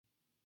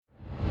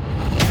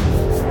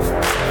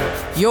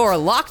You're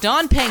Locked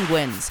On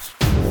Penguins,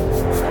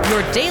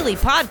 your daily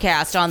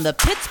podcast on the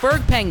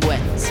Pittsburgh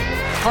Penguins,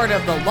 part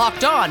of the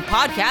Locked On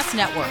Podcast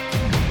Network.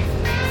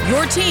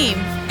 Your team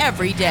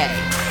every day.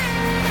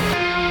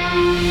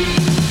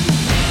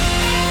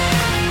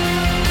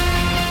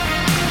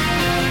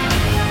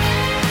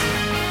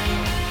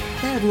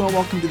 Hey everyone,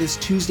 welcome to this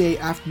Tuesday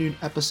afternoon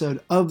episode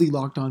of the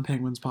Locked On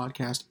Penguins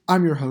podcast.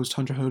 I'm your host,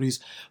 Hunter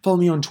Hodes. Follow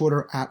me on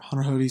Twitter at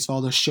Hunter Hodes.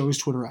 Follow the show's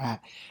Twitter at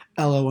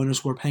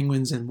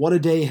LO_Penguins. And what a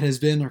day it has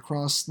been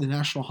across the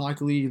National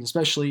Hockey League, and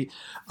especially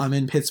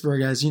in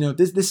Pittsburgh. As you know,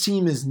 this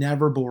team is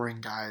never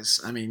boring, guys.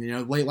 I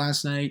mean, late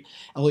last night,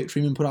 Elliot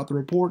Friedman put out the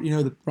report.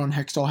 That Ron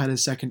Hextall had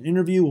his second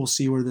interview. We'll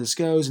see where this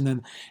goes. And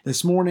then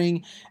this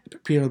morning,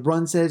 Pierre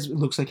LeBrun says it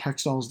looks like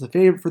Hextall is the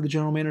favorite for the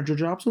general manager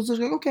job. So it's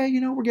like, okay,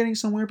 we're getting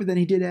somewhere. But then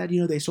he did add,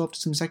 they still have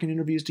some second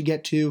interviews to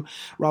get to.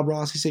 Rob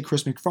Rossi said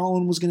Chris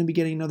McFarland was going to be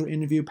getting another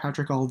interview,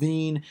 Patrick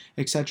Allvin,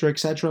 etc.,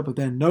 etc. But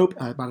then nope.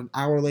 About an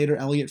hour later,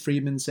 Elliot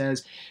Friedman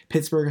says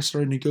Pittsburgh has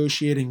started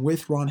negotiating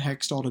with Ron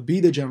Hextall to be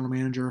the general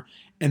manager.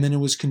 And then it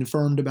was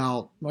confirmed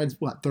about,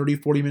 30,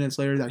 40 minutes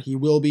later that he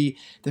will be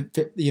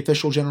the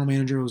official general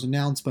manager. Was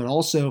announced, but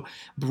also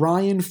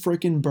Brian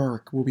frickin'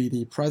 Burke will be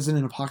the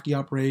president of hockey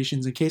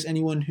operations. In case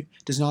anyone who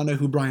does not know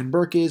who Brian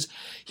Burke is,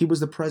 he was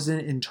the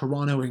president in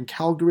Toronto and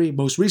Calgary,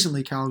 most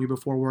recently Calgary,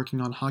 before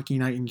working on Hockey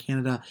Night in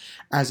Canada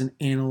as an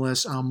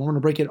analyst. We're going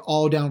to break it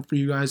all down for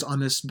you guys on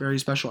this very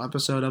special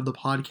episode of the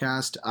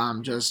podcast.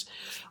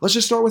 Let's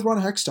just start with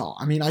Ron Hextall.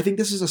 I mean, I think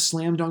this is a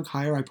slam dunk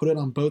hire. I put it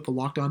on both the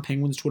Locked On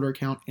Penguins Twitter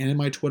account and in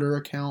my Twitter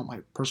account, my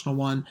personal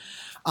one.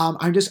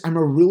 I'm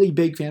a really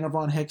big fan of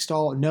Ron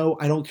Hextall. No,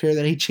 I don't care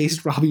that he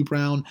chased Robbie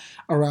Brown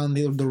around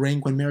the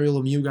rink when Mario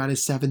Lemieux got his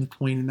 7th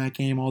point in that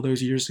game all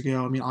those years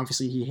ago. I mean,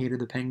 obviously he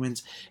hated the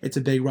Penguins. It's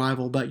a big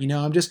rival, but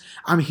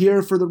I'm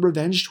here for the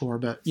revenge tour.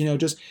 But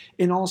just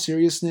in all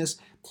seriousness,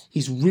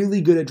 he's really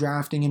good at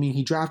drafting. I mean,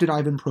 he drafted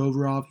Ivan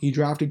Provorov, he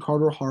drafted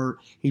Carter Hart,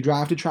 he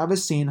drafted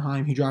Travis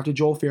Sanheim, he drafted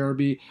Joel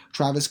Farabee,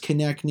 Travis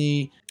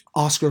Konechny,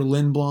 Oscar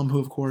Lindblom, who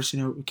of course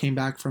came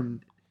back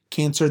from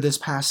cancer this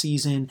past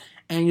season,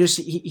 and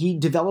he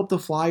developed the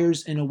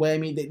Flyers in a way. I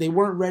mean, they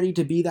weren't ready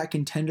to be that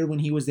contender when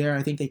he was there.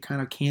 I think they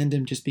kind of canned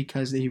him just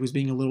because he was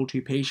being a little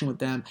too patient with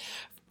them.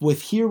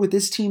 With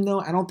this team, though,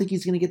 I don't think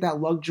he's going to get that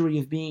luxury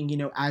of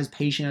being, as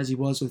patient as he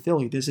was with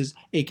Philly. This is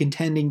a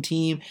contending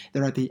team.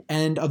 They're at the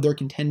end of their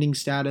contending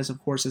status,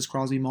 of course, as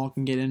Crosby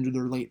Malkin get into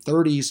their late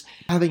 30s.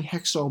 Having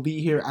Hextall be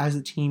here as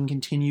the team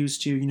continues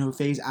to,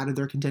 phase out of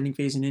their contending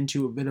phase and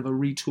into a bit of a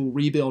retool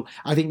rebuild,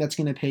 I think that's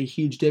going to pay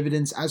huge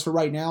dividends. As for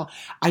right now,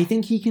 I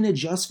think he can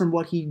adjust from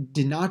what he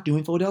did not do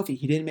in Philadelphia.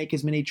 He didn't make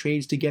as many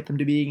trades to get them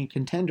to being a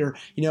contender.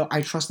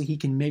 I trust that he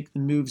can make the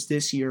moves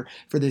this year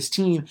for this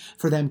team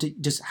for them to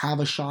just have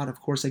a shot,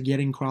 of course, at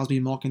getting Crosby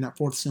and Malkin that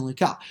 4th Stanley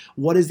Cup.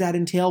 What does that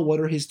entail? What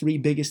are his 3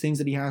 biggest things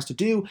that he has to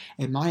do?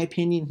 In my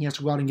opinion, he has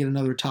to go out and get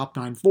another top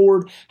 9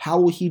 forward. How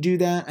will he do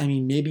that? I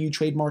mean, maybe you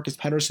trade Marcus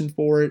Pettersson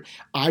for it.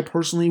 I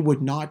personally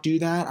would not do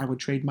that. I would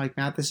trade Mike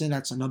Matheson.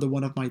 That's another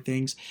one of my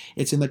things.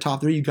 It's in the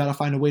top 3. You've got to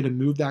find a way to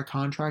move that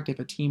contract if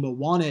a team will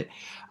want it,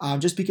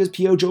 just because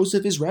P.O.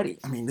 Joseph is ready.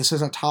 I mean, this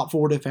is a top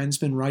 4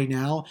 defenseman right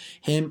now.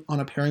 Him on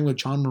a pairing with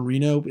John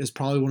Marino is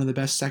probably one of the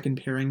best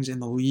second pairings in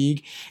the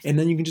league. And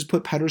then you can just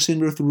put Pettersson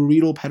with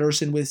Riedel,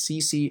 Pettersson with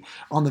Ceci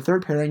on the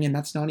third pairing, and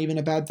that's not even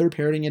a bad third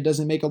pairing. It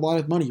doesn't make a lot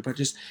of money, but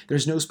just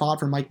there's no spot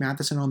for Mike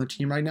Matheson on the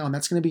team right now, and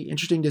that's going to be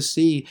interesting to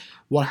see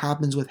what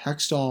happens with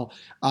Hextall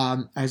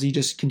as he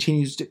just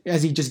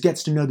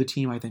gets to know the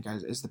team, I think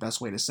is the best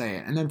way to say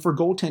it. And then for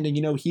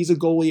goaltending, he's a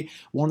goalie,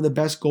 one of the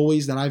best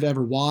goalies that I've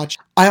ever watched.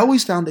 I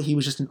always found that he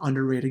was just an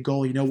underrated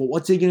goalie.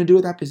 What's he going to do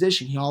at that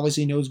position? He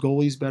obviously knows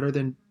goalies better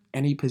than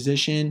any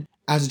position.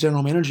 As a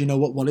general manager,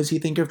 what does he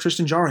think of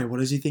Tristan Jarry? What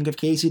does he think of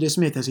Casey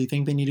DeSmith? Does he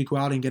think they need to go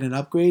out and get an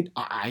upgrade?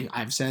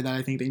 I've said that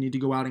I think they need to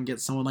go out and get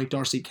someone like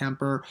Darcy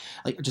Kemper,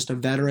 like just a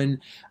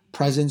veteran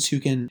presence who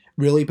can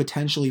really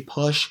potentially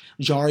push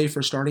Jarry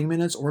for starting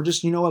minutes, or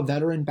just, a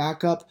veteran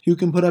backup who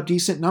can put up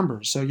decent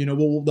numbers. So,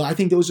 I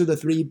think those are the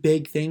 3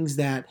 big things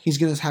that he's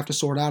going to have to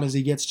sort out as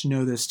he gets to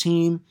know this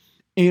team.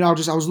 And I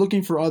was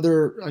looking for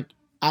other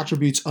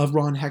attributes of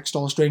Ron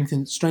Hextall,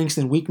 strengths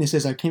and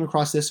weaknesses. I came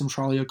across this from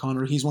Charlie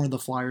O'Connor. He's one of the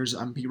Flyers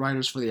beat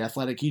writers for The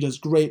Athletic. He does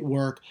great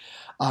work.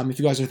 If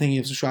you guys are thinking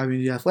of subscribing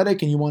to The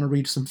Athletic and you want to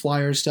read some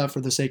Flyers stuff for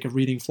the sake of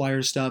reading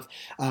Flyers stuff,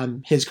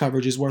 his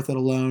coverage is worth it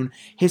alone.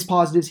 His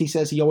positives, he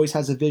says he always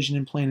has a vision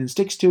and plan and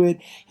sticks to it.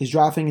 His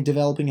drafting and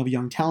developing of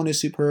young talent is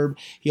superb.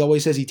 He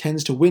always says he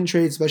tends to win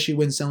trades, especially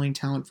when selling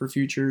talent for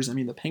futures. I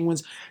mean, the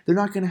Penguins, they're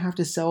not going to have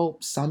to sell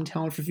some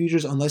talent for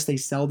futures unless they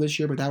sell this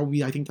year, but that will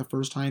be, I think, the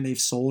first time they've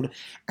sold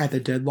at the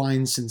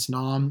deadline since I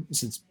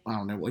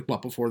don't know,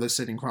 before the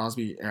Sidney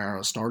Crosby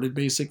era started,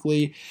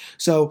 basically.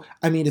 So,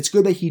 I mean, it's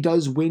good that he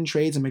does win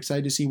trades trades. I'm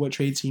excited to see what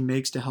trades he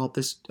makes to help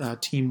this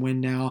team win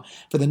now.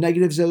 For the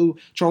negatives, though,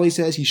 Charlie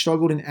says he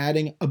struggled in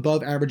adding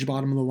above average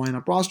bottom of the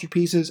lineup roster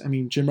pieces. I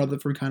mean, Jim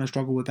Rutherford kind of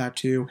struggled with that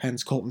too,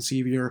 hence Colton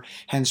Sevier,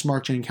 hence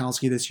Mark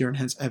Jankowski this year, and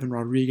hence Evan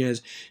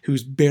Rodriguez,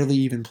 who's barely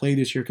even played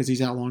this year because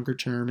he's out longer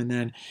term. And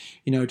then,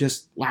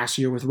 just last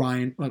year with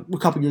Ryan, a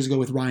couple years ago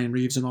with Ryan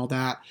Reeves and all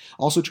that.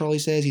 Also, Charlie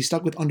says he's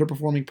stuck with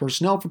underperforming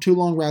personnel for too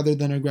long rather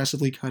than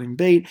aggressively cutting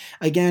bait.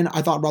 Again,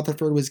 I thought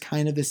Rutherford was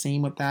kind of the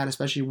same with that,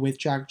 especially with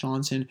Jack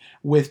Johnson,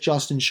 with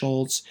Justin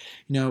Schultz.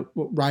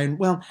 Ryan,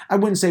 well, I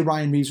wouldn't say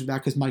Ryan Reeves for that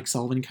because Mike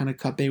Sullivan kind of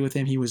cut bait with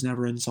him. He was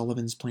never in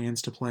Sullivan's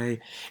plans to play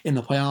in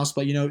the playoffs.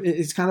 But,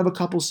 it's kind of a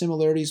couple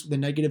similarities, the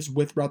negatives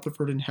with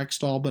Rutherford and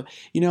Hextall. But,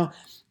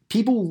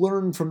 people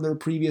learn from their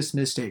previous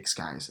mistakes,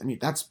 guys. I mean,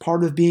 that's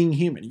part of being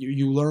human.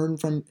 You learn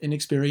from an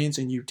experience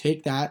and you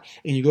take that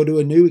and you go to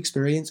a new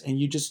experience and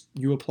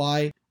you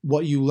apply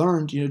what you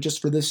learned, just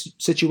for this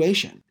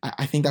situation.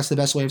 I think that's the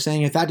best way of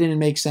saying it. If that didn't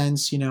make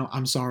sense,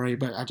 I'm sorry,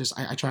 but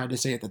I tried to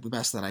say it the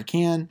best that I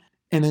can.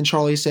 And then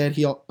Charlie said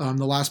the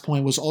last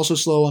point was also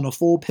slow on a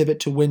full pivot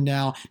to win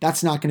now.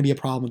 That's not going to be a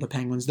problem with the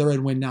Penguins. They're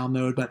in win now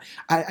mode. But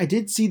I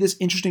did see this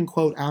interesting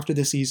quote after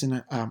the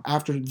season,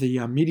 after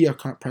the media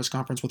press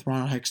conference with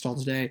Ron Hextall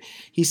today.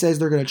 He says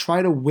they're going to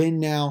try to win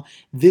now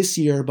this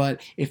year,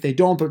 but if they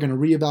don't, they're going to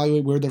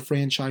reevaluate where the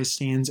franchise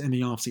stands in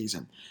the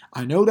offseason.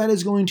 I know that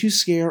is going to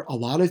scare a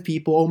lot of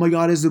people. Oh my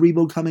God, is the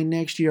rebuild coming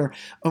next year?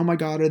 Oh my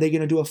God, are they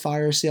going to do a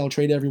fire sale,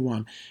 trade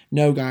everyone?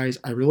 No, guys,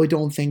 I really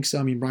don't think so.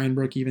 I mean, Brian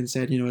Burke even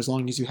said, as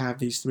long as you have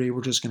these three,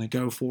 we're just going to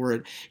go for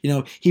it.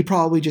 He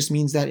probably just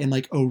means that in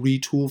like a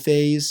retool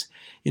phase.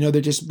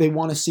 They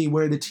want to see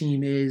where the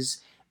team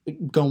is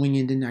going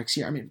into next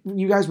year. I mean,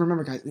 you guys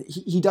remember, guys,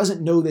 he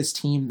doesn't know this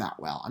team that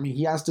well. I mean,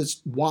 he has to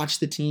watch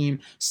the team,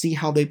 see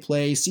how they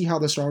play, see how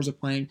the stars are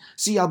playing,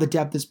 see how the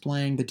depth is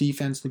playing, the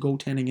defense, the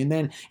goaltending, and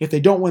then if they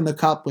don't win the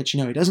cup, which,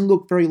 it doesn't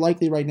look very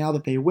likely right now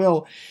that they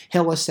will,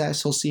 he'll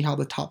assess, he'll see how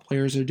the top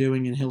players are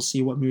doing, and he'll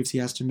see what moves he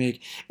has to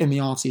make in the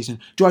offseason.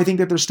 Do I think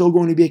that they're still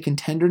going to be a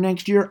contender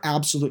next year?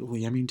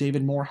 Absolutely. I mean,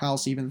 David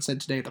Morehouse even said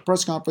today at the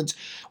press conference,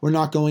 we're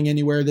not going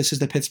anywhere. This is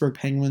the Pittsburgh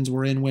Penguins.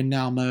 We're in win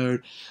now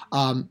mode.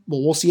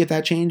 We'll see if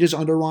that changes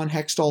under Ron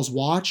Hextall's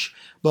watch,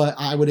 but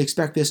I would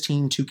expect this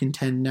team to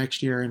contend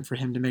next year and for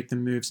him to make the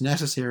moves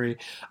necessary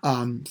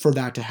for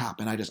that to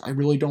happen. I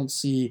really don't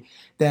see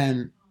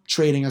them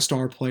trading a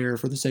star player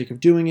for the sake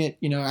of doing it.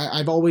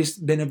 I've always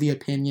been of the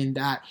opinion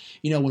that,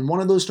 when one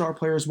of those star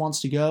players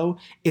wants to go,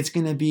 it's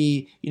going to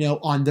be,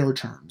 on their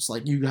terms.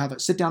 Like, you have a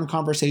sit-down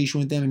conversation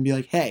with them and be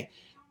like, hey,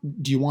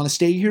 do you want to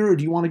stay here or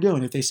do you want to go?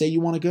 And if they say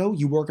you want to go,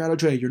 you work out a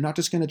trade. You're not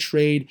just going to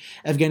trade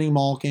Evgeny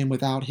Malkin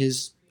without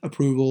his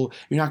approval.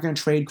 You're not going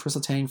to trade Chris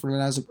Letang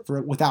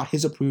without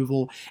his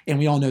approval. And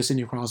we all know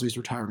Sidney Crosby's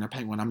retiring a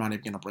Penguin. I'm not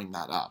even going to bring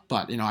that up.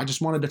 But, I just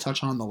wanted to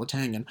touch on the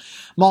Letang and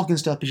Malkin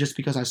stuff just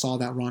because I saw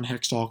that Ron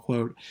Hextall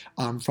quote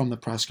from the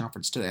press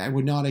conference today. I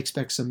would not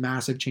expect some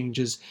massive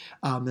changes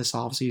this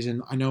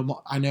offseason.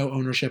 I know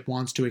ownership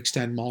wants to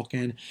extend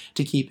Malkin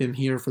to keep him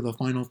here for the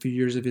final few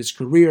years of his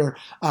career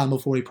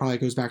before he probably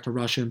goes back to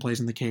Russia and plays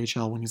in the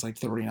KHL when he's like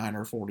 39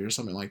 or 40 or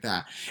something like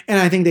that. And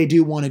I think they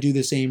do want to do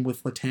the same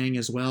with Letang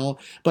as well,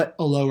 but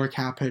a lower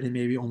cap hit and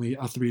maybe only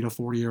a 3 to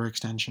 4 year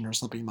extension or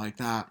something like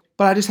that.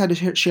 But I just had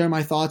to share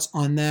my thoughts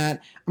on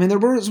that. I mean, there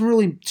wasn't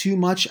really too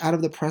much out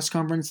of the press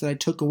conference that I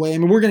took away. I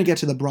mean, we're going to get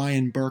to the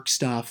Brian Burke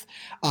stuff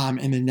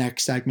in the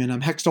next segment.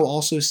 Hextall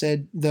also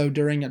said, though,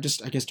 during,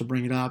 just I guess to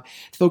bring it up,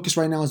 the focus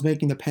right now is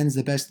making the Pens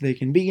the best they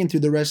can be and through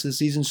the rest of the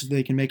season so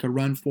they can make a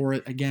run for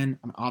it. Again,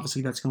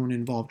 obviously that's going to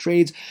involve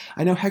trades.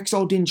 I know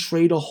Hextall didn't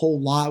trade a whole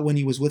lot when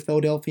he was with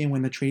Philadelphia, and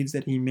when the trades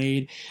that he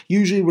made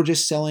usually were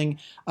just selling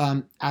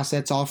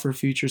assets off for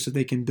future so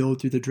they can build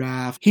through the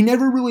draft. He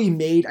never really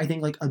made, I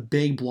think, like a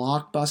big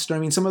blockbuster. I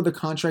mean, some of the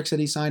contracts that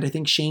he signed, I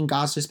think Shane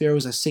Gostisbehere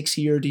was a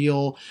 6-year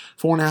deal,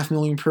 $4.5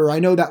 million per. I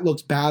know that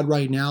looks bad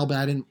right now, but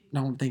I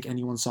don't think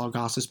anyone saw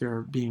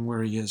Gostisbehere being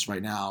where he is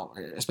right now,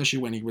 especially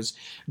when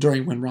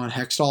Ron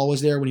Hextall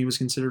was there, when he was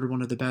considered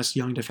one of the best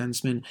young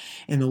defensemen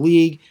in the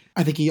league.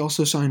 I think he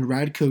also signed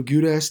Radko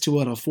Gudas to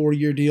a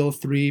 4-year deal,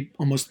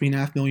 almost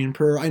 $3.5 million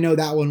per. I know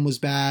that one was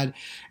bad.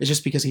 It's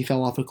just because he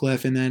fell off a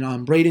cliff. And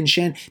then Braden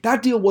Shen,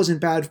 that deal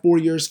wasn't bad. 4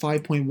 years,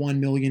 $5.1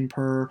 million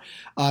per.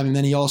 And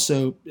then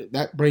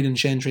that Braden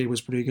Shen trade was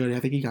pretty good.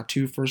 I think he got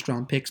 2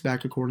 first-round picks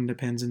back, according to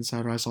Pens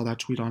Insider. I saw that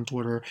tweet on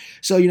Twitter.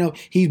 So,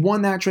 he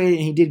won that trade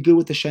and he did good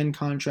with the Shen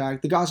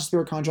contract. The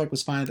Gostisbehere contract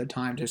was fine at the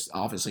time. Just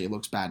obviously it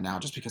looks bad now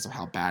just because of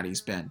how bad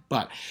he's been.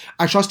 But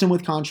I trust him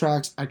with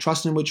contracts. I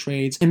trust him with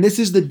trades. And this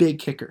is the big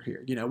kicker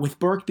here. With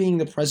Burke being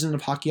the president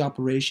of hockey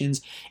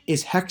operations,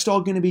 is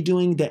Hextall going to be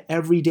doing the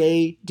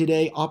everyday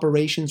today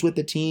operations with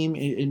the team?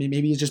 And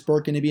maybe is just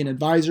Burke going to be an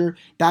advisor?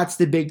 That's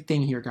the big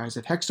thing here, guys.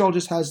 If Hextall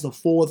just has the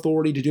full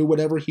authority to do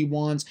whatever he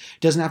wants,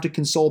 doesn't have to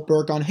consult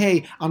Burke on,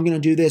 hey, I'm going to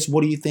do this.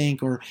 What do you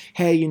think? Or,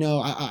 hey,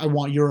 I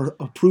want your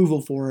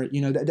approval for it.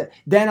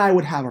 Then then I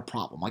would have a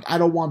problem. Like, I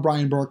don't want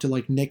Brian Burke to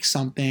like nick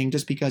something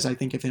just because I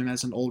think of him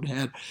as an old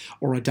head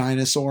or a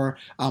dinosaur.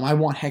 I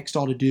want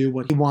Hextall to do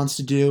what he wants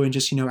to do and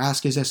just,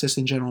 ask his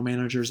assistant general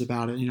managers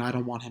about it. I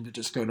don't want him to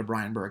just go to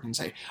Brian Burke and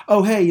say,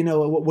 oh, hey,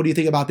 what do you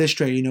think about this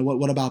trade?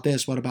 What about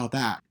this? What about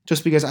that?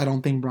 Just because I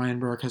don't think Brian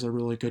Burke has a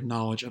really good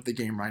knowledge of the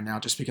game right now,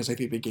 just because I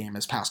think the game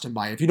has passed him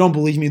by. If you don't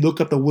believe me,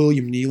 look up the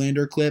William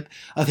Nylander clip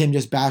of him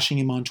just bashing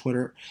him on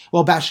Twitter.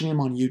 Well, bashing him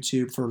on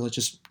YouTube for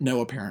just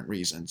no apparent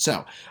reason.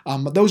 So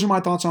those are my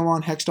thoughts on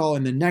Ron Hextall.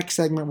 In the next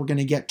segment, we're going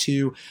to get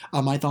to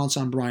my thoughts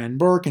on Brian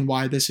Burke and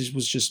why this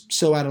was just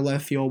so out of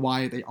left field,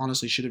 why they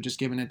honestly should have just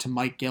given it to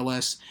Mike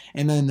Gillis.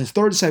 And then in the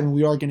third segment,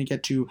 we are going to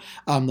get to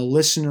the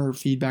listener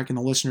feedback and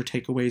the listener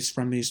takeaways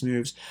from these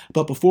moves.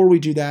 But before we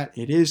do that,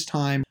 it is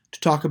time to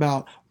talk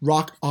about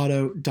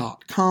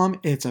rockauto.com.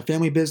 It's a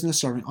family business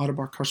serving auto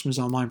bar customers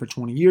online for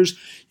 20 years.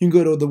 You can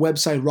go to the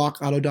website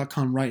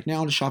rockauto.com right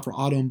now to shop for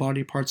auto and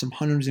body parts from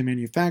hundreds of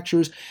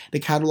manufacturers. The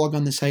catalog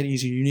on the site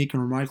is unique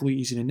and remarkably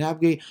easy to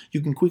navigate.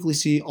 You can quickly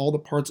see all the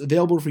parts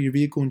available for your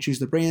vehicle and choose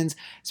the brands,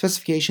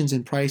 specifications,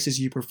 and prices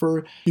you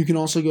prefer. You can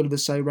also go to the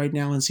site right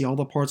now and see all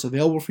the parts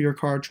available for your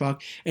car or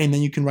truck, and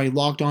then you can write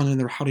locked on in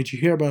their how did you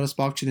hear about us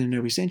box so they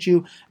know we sent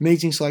you.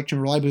 Amazing selection,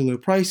 reliably low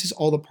prices,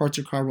 all the parts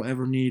your car will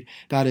ever need.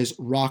 That is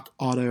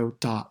rockauto.com.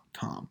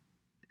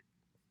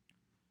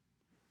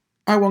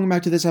 All right, welcome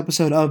back to this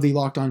episode of the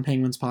Locked On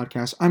Penguins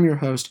podcast. I'm your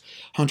host,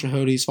 Hunter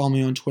Hodes. Follow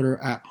me on Twitter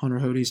at Hunter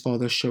Hodes. Follow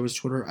the show's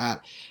Twitter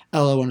at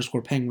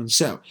LO_Penguins.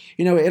 So,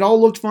 it all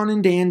looked fun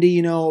and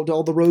dandy.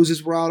 All the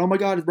roses were out. Oh my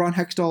God, Ron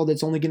Hextall,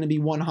 that's only going to be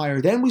one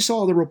hire. Then we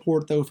saw the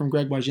report, though, from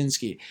Greg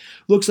Wyshynski.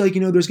 Looks like,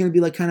 there's going to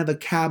be like kind of a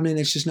cabinet.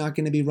 It's just not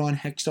going to be Ron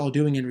Hextall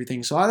doing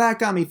everything. So that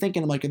got me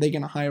thinking, are they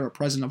going to hire a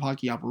president of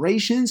hockey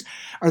operations?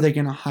 Are they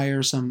going to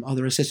hire some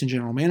other assistant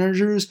general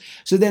managers?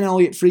 So then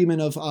Elliot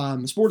Friedman of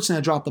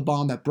Sportsnet dropped the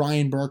bomb that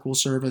Brian Burke will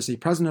serve as the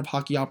president of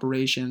hockey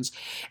operations.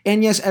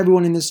 And yes,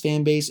 everyone in this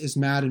fan base is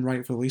mad, and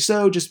rightfully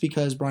so, just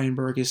because Brian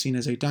Burke is seen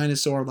as a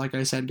dinosaur. Like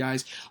I said,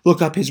 guys, look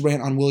up his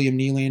rant on William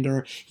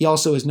Nylander. He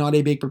also is not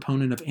a big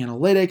proponent of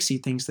analytics. He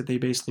thinks that they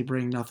basically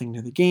bring nothing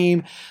to the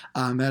game.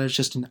 That is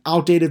just an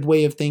outdated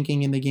way of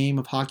thinking in the game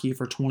of hockey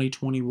for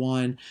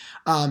 2021.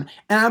 And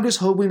I'm just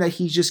hoping that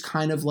he's just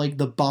kind of like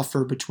the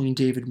buffer between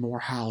David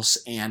Morehouse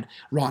and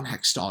Ron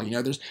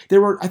Hextall. There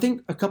were, I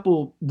think, a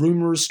couple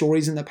rumors,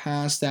 stories in the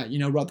past that,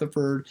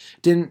 Rutherford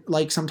didn't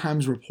like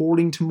sometimes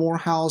reporting to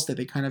Morehouse, that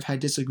they kind of had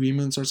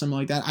disagreements or something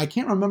like that. I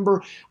can't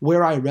remember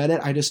where I read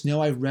it. I just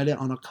know I've read it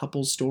on a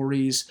couple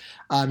stories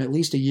at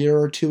least a year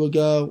or two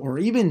ago, or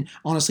even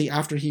honestly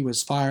after he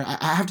was fired.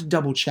 I have to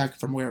double check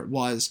from where it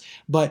was,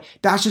 but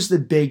that's just the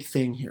big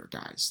thing here,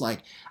 guys.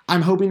 Like,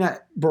 I'm hoping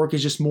that Burke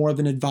is just more of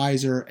an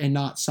advisor and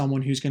not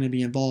someone who's going to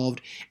be involved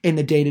in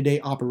the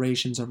day-to-day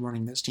operations of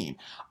running this team.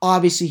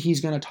 Obviously,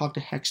 he's going to talk to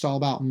Hextall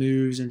about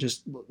moves and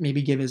just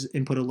maybe give his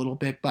input a little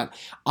bit, but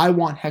I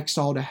want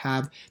Hextall to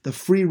have the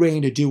free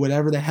reign to do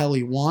whatever the hell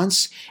he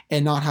wants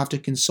and not have to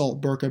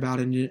consult Burke about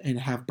it and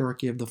have Burke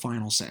give the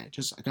final say.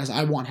 Just because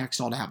I want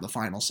Hextall to have the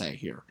final say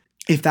here.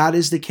 If that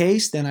is the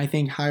case, then I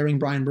think hiring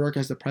Brian Burke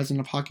as the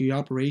president of hockey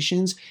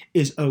operations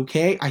is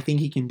okay. I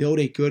think he can build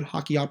a good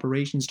hockey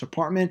operations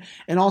department.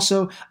 And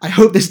also, I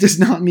hope this does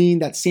not mean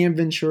that Sam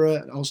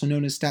Ventura, also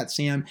known as Stat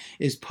Sam,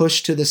 is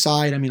pushed to the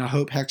side. I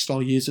hope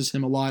Hextall uses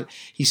him a lot.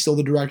 He's still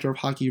the director of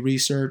hockey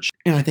research,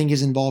 and I think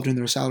is involved in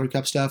their salary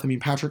cap stuff.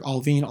 Patrick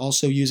Allvin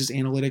also uses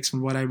analytics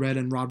from what I read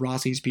in Rob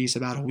Rossi's piece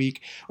about a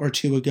week or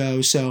two ago.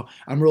 So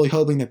I'm really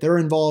hoping that they're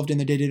involved in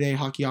the day-to-day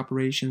hockey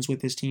operations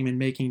with this team and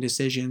making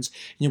decisions,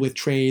 with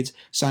trades,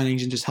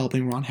 signings, and just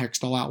helping Ron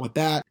Hextall out with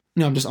that.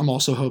 I'm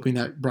also hoping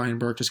that Brian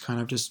Burke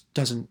just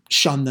doesn't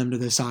shun them to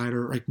the side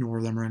or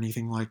ignore them or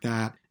anything like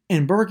that.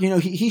 And Burke,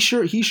 he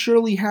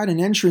surely had an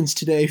entrance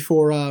today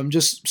for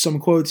just some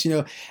quotes.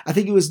 I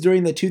think it was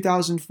during the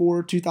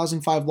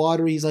 2004-2005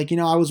 lottery. He's like,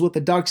 I was with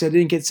the Ducks. I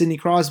didn't get Sidney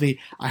Crosby.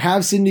 I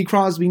have Sidney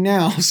Crosby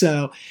now.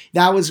 So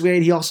that was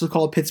great. He also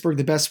called Pittsburgh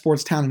the best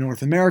sports town in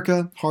North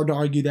America. Hard to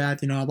argue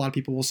that. A lot of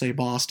people will say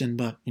Boston,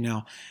 but,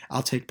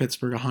 I'll take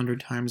Pittsburgh 100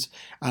 times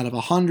out of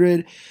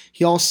 100.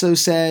 He also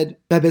said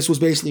that this was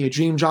basically a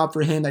dream job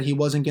for him, that he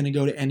wasn't going to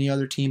go to any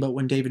other team. But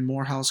when David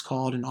Morehouse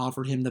called and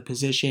offered him the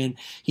position,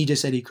 he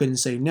just said he couldn't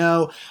say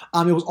no.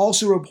 It was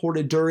also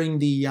reported during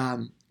the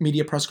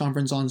media press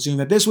conference on Zoom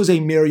that this was a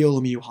Mario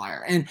Lemieux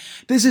hire. And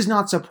this is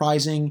not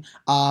surprising.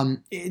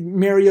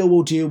 Mario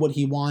will do what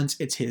he wants.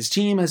 It's his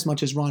team as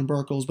much as Ron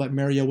Burkle's, but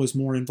Mario was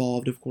more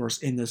involved, of course,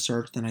 in the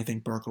search than I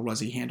think Burkle was.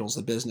 He handles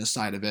the business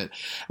side of it,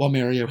 while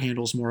Mario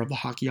handles more of the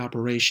hockey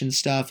operations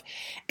stuff.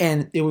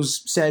 And it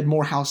was said,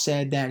 Morehouse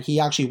said that he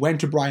actually went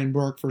to Brian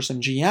Burke for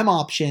some GM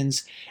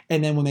options,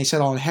 and then when they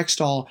settled on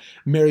Hextall,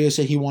 Mario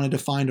said he wanted to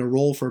find a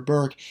role for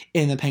Burke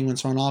in the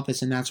Penguins front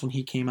office, and that's when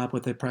he came up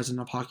with the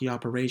president of hockey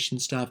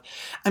operations stuff. stuff.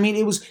 I mean,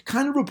 it was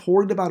kind of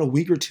reported about a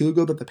week or two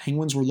ago that the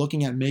Penguins were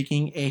looking at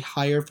making a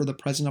hire for the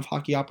president of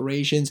hockey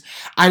operations.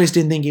 I just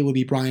didn't think it would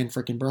be Brian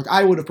frickin' Burke.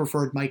 I would have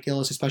preferred Mike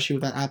Gillis, especially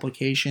with that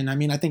application. I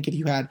mean, I think if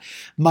you had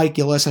Mike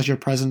Gillis as your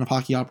president of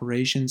hockey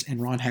operations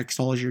and Ron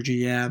Hextall as your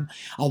GM,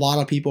 a lot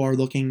of people are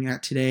looking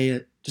at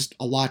today just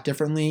a lot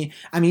differently.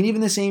 I mean,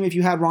 even the same if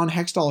you had Ron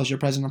Hextall as your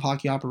president of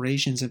hockey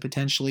operations and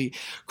potentially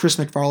Chris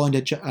McFarland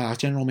as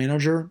general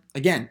manager.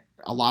 Again,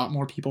 a lot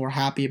more people are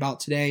happy about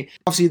today.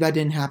 Obviously, that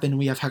didn't happen.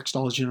 We have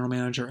Hextall as general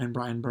manager and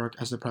Brian Burke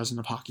as the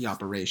president of hockey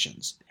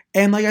operations.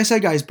 And like I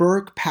said, guys,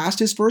 Burke passed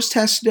his first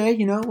test today.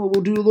 You know,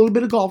 we'll do a little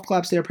bit of golf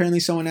claps there. Apparently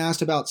someone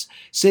asked about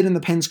Sid and the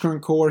Pens'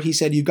 current core. He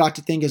said, you've got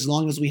to think as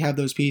long as we have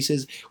those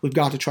pieces, we've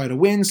got to try to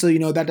win. So, you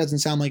know, that doesn't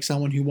sound like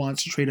someone who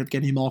wants to trade up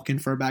Kenny Malkin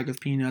for a bag of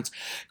peanuts,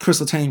 Chris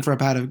Letang for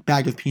a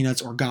bag of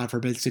peanuts, or God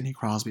forbid, Sidney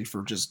Crosby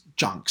for just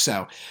junk.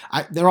 So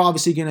they're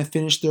obviously going to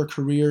finish their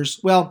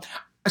careers. Well,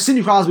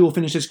 Sidney Crosby will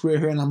finish his career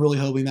here, and I'm really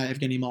hoping that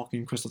Evgeny Malkin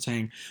and Chris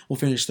Letang will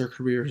finish their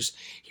careers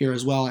here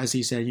as well. As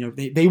he said, you know,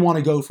 they want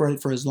to go for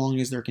it for as long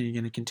as they're going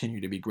to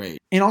continue to be great.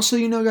 And also,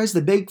 you know, guys,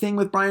 the big thing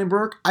with Brian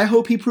Burke, I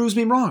hope he proves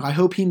me wrong. I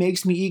hope he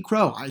makes me eat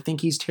crow. I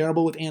think he's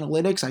terrible with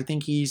analytics. I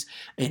think he's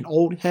an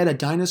old head, a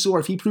dinosaur.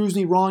 If he proves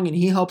me wrong and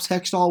he helps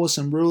Hextall with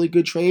some really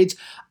good trades,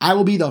 I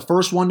will be the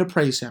first one to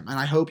praise him. And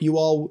I hope you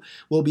all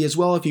will be as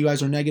well. If you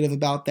guys are negative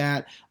about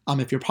that,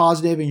 if you're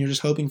positive and you're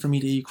just hoping for me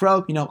to eat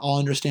crow, you know, I'll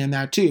understand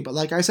that too. But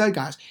like I said,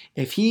 guys,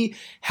 if he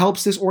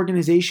helps this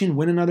organization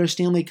win another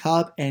Stanley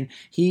Cup and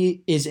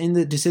he is in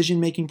the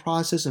decision-making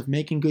process of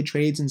making good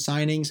trades and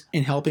signings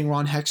and helping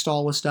Ron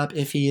Hextall with stuff,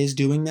 if he is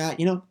doing that,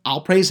 you know,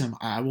 I'll praise him.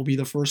 I will be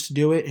the first to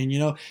do it. And, you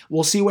know,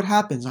 we'll see what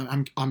happens.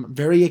 I'm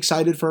very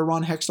excited for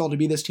Ron Hextall to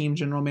be this team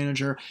general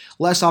manager.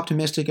 Less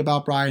optimistic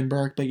about Brian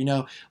Burke, but, you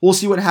know, we'll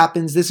see what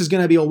happens. This is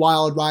going to be a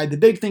wild ride. The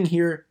big thing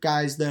here,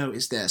 guys, though,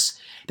 is this.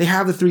 They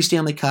have the 3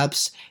 Stanley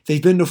Cups.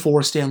 They've been to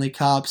 4 Stanley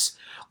Cups.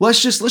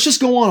 Let's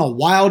just go on a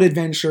wild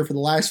adventure for the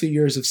last few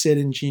years of Sid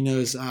and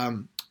Gino's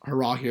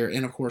hurrah here,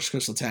 and of course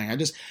Chris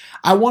Letang.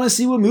 I want to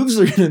see what moves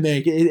they're going to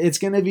make. It's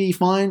going to be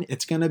fun.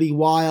 It's going to be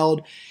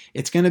wild.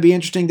 It's going to be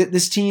interesting. That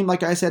this team,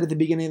 like I said at the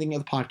beginning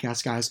of the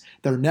podcast, guys,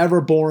 they're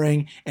never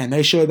boring, and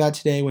they showed that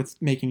today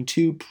with making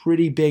 2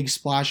 pretty big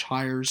splash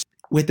hires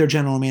with their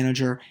general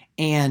manager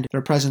and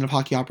their president of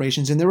hockey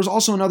operations. And there was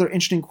also another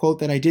interesting quote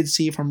that I did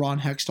see from Ron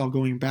Hextall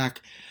going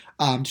back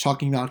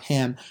talking about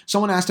him.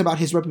 Someone asked about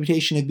his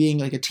reputation of being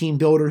like a team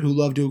builder who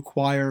loved to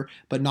acquire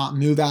but not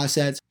move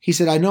assets. He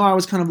said, I know I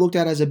was kind of looked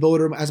at as a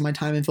builder as my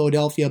time in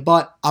Philadelphia,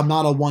 but I'm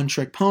not a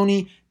one-trick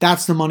pony.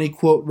 That's the money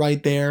quote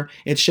right there.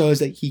 It shows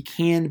that he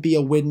can be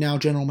a win-now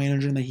general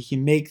manager and that he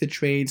can make the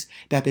trades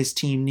that this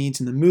team needs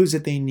and the moves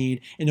that they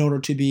need in order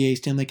to be a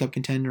Stanley Cup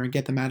contender and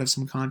get them out of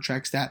some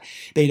contracts that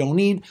they don't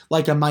need,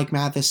 like a Mike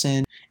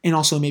Matheson, and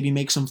also maybe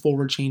make some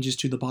forward changes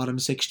to the bottom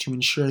 6 to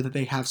ensure that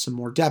they have some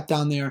more depth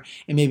down there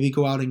and maybe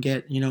go out and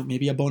get, you know,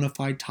 maybe a bona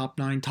fide top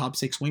 9, top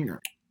 6 winger,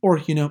 or,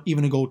 you know,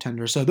 even a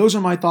goaltender. So those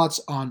are my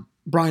thoughts on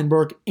Brian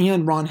Burke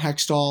and Ron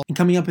Hextall. And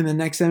coming up in the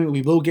next segment,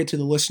 we will get to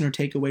the listener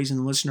takeaways and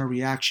the listener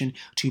reaction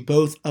to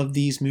both of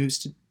these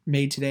moves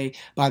made today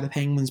by the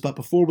Penguins. But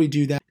before we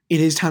do that, it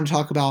is time to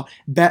talk about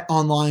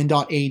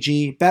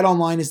betonline.ag.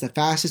 BetOnline is the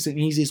fastest and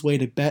easiest way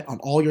to bet on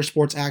all your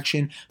sports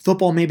action.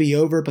 Football may be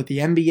over, but the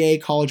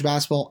NBA, college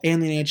basketball,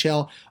 and the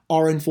NHL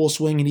are in full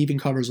swing and even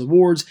covers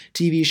awards,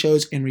 TV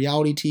shows, and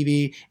reality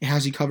TV. It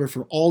has you covered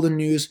for all the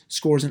news,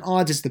 scores, and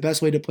odds. It's the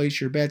best way to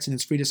place your bets, and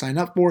it's free to sign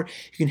up for.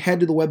 You can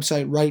head to the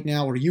website right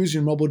now or use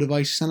your mobile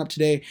device to sign up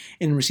today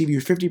and receive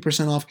your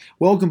 50% off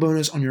welcome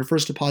bonus on your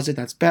first deposit.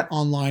 That's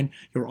BetOnline,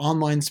 your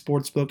online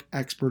sportsbook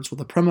experts, with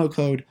the promo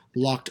code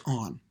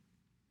LOCKEDON.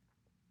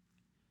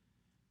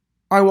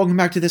 All right, welcome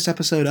back to this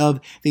episode of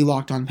the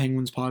Locked On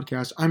Penguins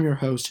podcast. I'm your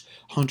host,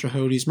 Hunter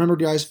Hodes. Remember,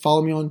 guys,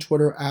 follow me on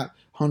Twitter at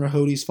Hunter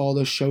Hodes. Follow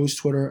the show's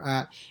Twitter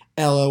at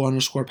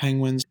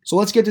LO_Penguins. So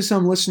let's get to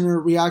some listener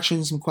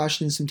reactions, some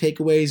questions, some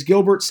takeaways.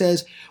 Gilbert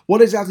says,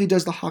 what exactly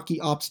does the hockey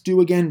ops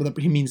do again? But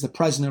he means the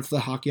president for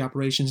the hockey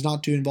operations,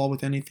 not too involved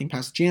with anything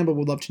past the jam, but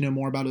would love to know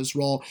more about his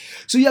role.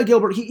 So yeah,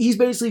 Gilbert, he's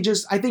basically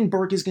just, I think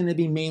Burke is going to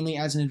be mainly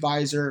as an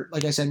advisor.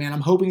 Like I said, man,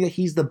 I'm hoping that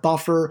he's the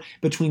buffer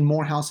between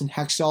Morehouse and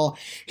Hextall.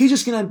 He's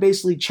just going to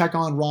basically check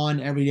on Ron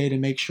every day to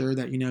make sure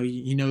that, you know,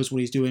 he knows what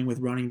he's doing with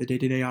running the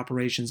day-to-day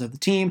operations of the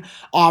team.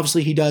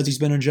 Obviously, he does. He's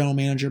been a general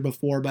manager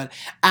before, but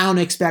I don't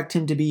expect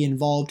him to be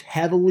involved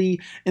heavily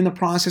in the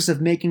process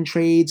of making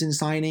trades and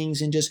signings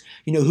and just,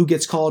 you know, who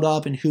gets called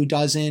up and who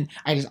doesn't.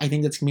 I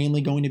think that's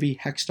mainly going to be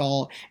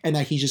Hextall, and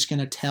that he's just going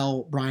to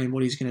tell Brian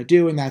what he's going to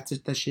do, and that's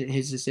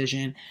his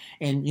decision.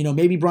 And, you know,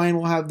 maybe Brian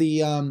will have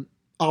the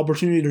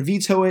opportunity to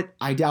veto it?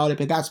 I doubt it,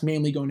 but that's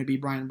mainly going to be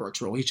Brian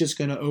Burke's role. He's just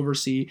going to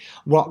oversee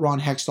what Ron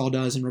Hextall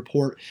does and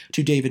report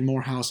to David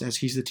Morehouse as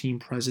he's the team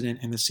president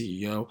and the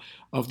CEO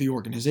of the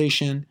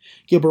organization.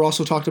 Gilbert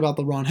also talked about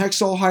the Ron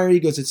Hextall hire. He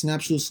goes, it's an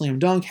absolute slam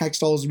dunk.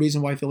 Hextall is the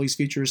reason why Philly's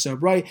future is so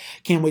bright.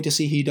 Can't wait to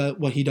see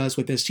what he does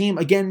with this team.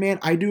 Again, man,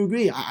 I do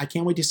agree. I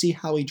can't wait to see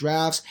how he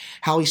drafts,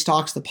 how he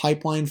stocks the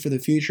pipeline for the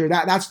future.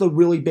 That's the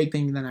really big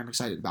thing that I'm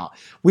excited about.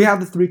 We have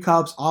the 3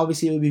 cups.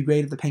 Obviously, it would be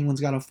great if the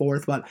Penguins got a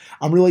 4th, but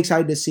I'm really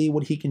excited to see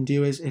what he can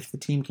do is if the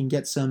team can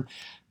get some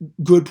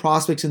good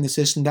prospects in the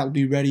system that will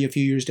be ready a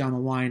few years down the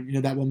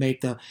line, that will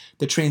make the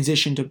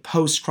transition to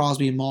post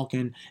Crosby and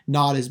Malkin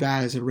not as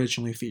bad as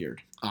originally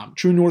feared.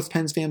 True North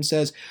Pens fan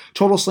says,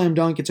 total slam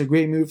dunk. It's a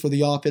great move for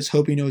the office.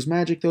 Hope he knows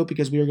magic, though,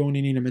 because we are going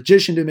to need a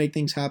magician to make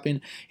things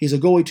happen. He's a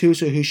goalie, too,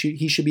 so he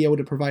should be able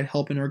to provide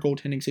help in our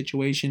goaltending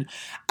situation.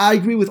 I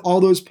agree with all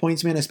those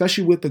points, man,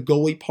 especially with the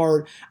goalie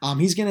part.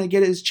 He's going to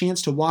get his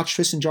chance to watch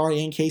Tristan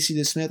Jarry and Casey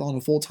DeSmith on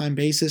a full-time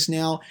basis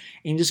now,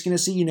 and just going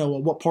to see,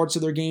 what parts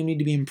of their game need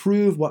to be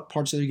improved, what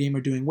parts of their game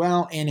are doing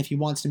well, and if he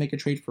wants to make a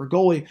trade for a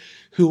goalie,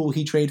 who will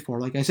he trade for?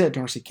 Like I said,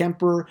 Darcy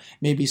Kemper,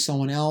 maybe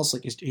someone else,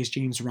 like is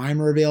James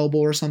Reimer available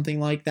or something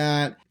like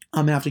that?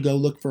 I'm going to have to go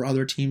look for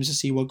other teams to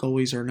see what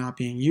goalies are not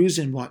being used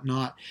and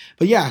whatnot.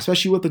 But yeah,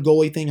 especially with the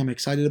goalie thing, I'm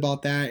excited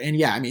about that. And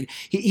yeah, I mean,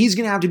 he's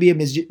going to have to be a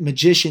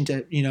magician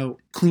to,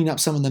 clean up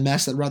some of the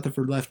mess that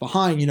Rutherford left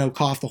behind,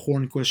 cough the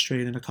Hornquist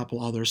trade and a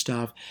couple other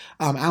stuff.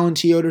 Alan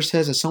Teoder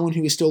says, as someone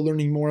who is still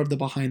learning more of the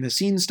behind the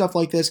scenes stuff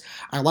like this,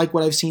 I like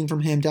what I've seen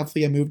from him.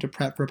 Definitely a move to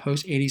prep for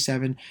post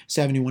 87,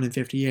 71, and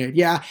 58.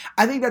 Yeah,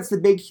 I think that's the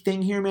big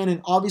thing here, man.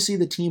 And obviously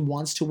the team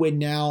wants to win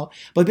now,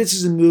 but this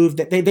is a move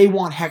that they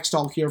want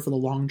Hextall here for the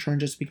long term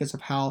just because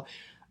of how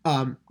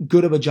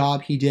good of a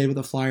job he did with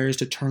the Flyers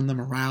to turn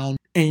them around.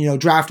 And,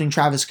 drafting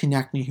Travis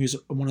Konechny, who's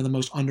one of the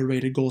most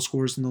underrated goal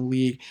scorers in the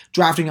league,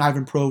 drafting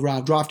Ivan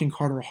Provorov, drafting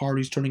Carter Hart,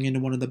 who's turning into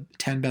one of the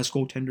 10 best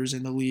goaltenders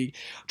in the league,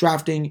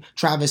 drafting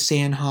Travis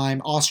Sanheim,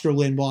 Oscar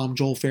Lindblom,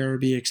 Joel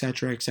Farabee,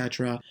 etc.,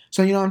 etc.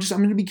 So, I'm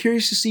going to be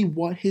curious to see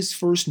what his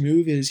first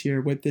move is here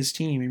with this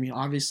team. I mean,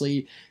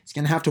 obviously, he's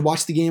going to have to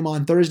watch the game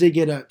on Thursday,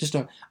 get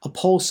a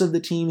pulse of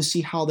the team,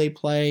 see how they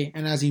play,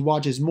 and as he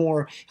watches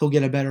more, he'll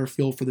get a better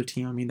feel for the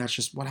team. I mean, that's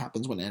just what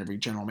happens when every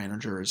general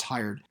manager is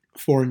hired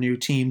for a new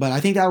team. But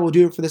I think that will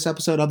do it for this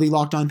episode of the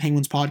Locked On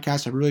Penguins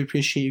podcast. I really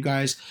appreciate you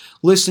guys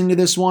listening to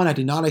this one. I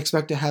did not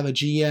expect to have a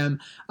GM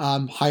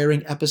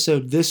hiring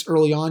episode this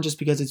early on just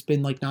because it's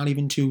been like not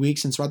even 2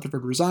 weeks since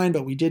Rutherford resigned,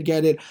 but we did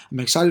get it. I'm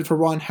excited for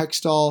Ron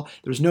Hextall.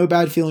 There's no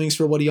bad feelings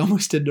for what he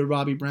almost did to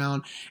Robbie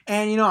Brown.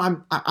 And,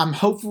 I'm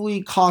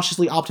hopefully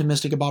cautiously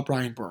optimistic about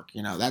Brian Burke.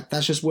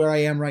 That's just where I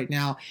am right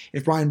now.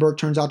 If Brian Burke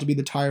turns out to be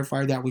the tire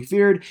fire that we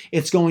feared,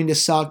 it's going to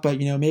suck, but,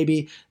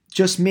 maybe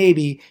just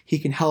maybe he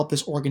can help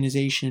this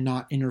organization and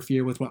not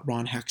interfere with what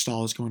Ron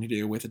Hextall is going to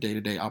do with the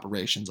day-to-day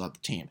operations of the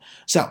team.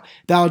 So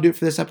that'll do it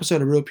for this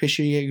episode. I really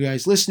appreciate you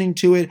guys listening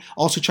to it.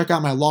 Also, check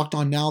out my Locked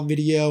On Now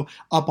video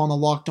up on the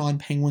Locked On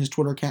Penguins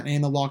Twitter account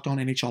and the Locked On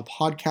NHL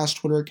podcast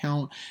Twitter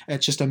account.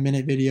 It's just a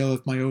minute video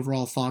of my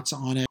overall thoughts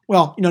on it.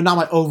 Well, not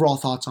my overall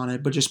thoughts on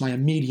it, but just my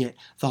immediate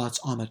thoughts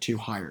on the 2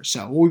 hires.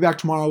 So we'll be back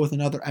tomorrow with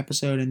another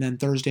episode, and then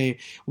Thursday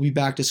we'll be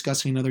back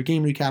discussing another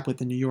game recap with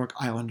the New York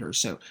Islanders.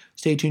 So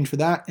stay tuned for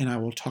that, and I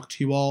will talk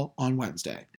to you all on Wednesday.